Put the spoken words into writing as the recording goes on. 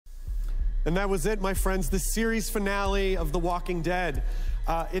And that was it, my friends, the series finale of The Walking Dead.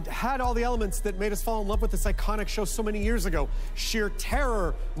 It had all the elements that made us fall in love with this iconic show so many years ago. Sheer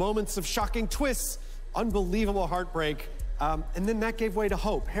terror, moments of shocking twists, unbelievable heartbreak, and then that gave way to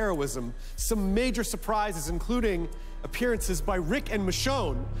hope, heroism, some major surprises, including appearances by Rick and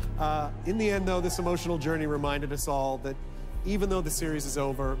Michonne. In the end, though, this emotional journey reminded us all that even though the series is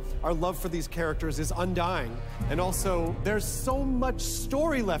over, our love for these characters is undying. And also, there's so much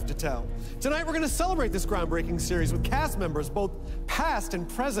story left to tell. Tonight, we're gonna celebrate this groundbreaking series with cast members, both past and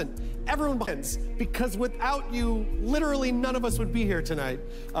present. Everyone behind, because without you, literally none of us would be here tonight.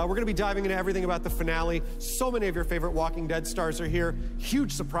 We're gonna be diving into everything about the finale. So many of your favorite Walking Dead stars are here.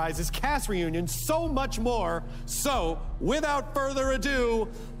 Huge surprises, cast reunions, so much more. So, without further ado,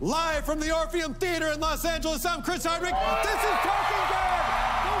 live from the Orpheum Theater in Los Angeles, I'm Chris Hardwick. This is Talking Dead,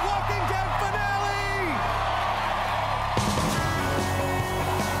 the Walking Dead finale!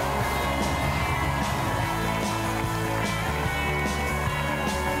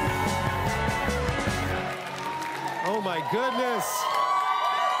 Oh my goodness.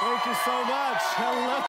 Thank you so much. Hello.